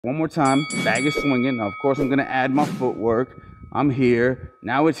One more time, bag is swinging. Now, of course, I'm gonna add my footwork. I'm here,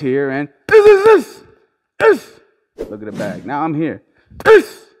 now it's here, and this. Look at the bag, now I'm here.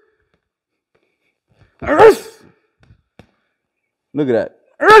 This. Look at that.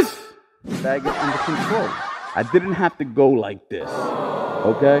 The bag is under control. I didn't have to go like this,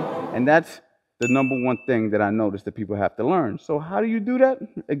 okay? And that's the number one thing that I noticed that people have to learn. So how do you do that?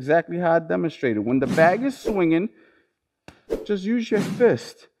 Exactly how I demonstrated. When the bag is swinging, just use your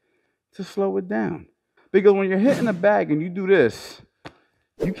fist to slow it down. Because when you're hitting a bag and you do this,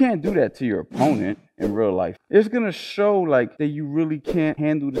 you can't do that to your opponent in real life. It's gonna show like that you really can't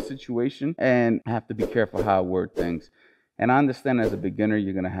handle the situation, and have to be careful how I word things. And I understand as a beginner,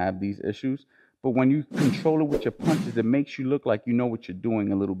 you're gonna have these issues, but when you control it with your punches, it makes you look like you know what you're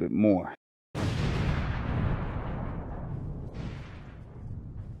doing a little bit more.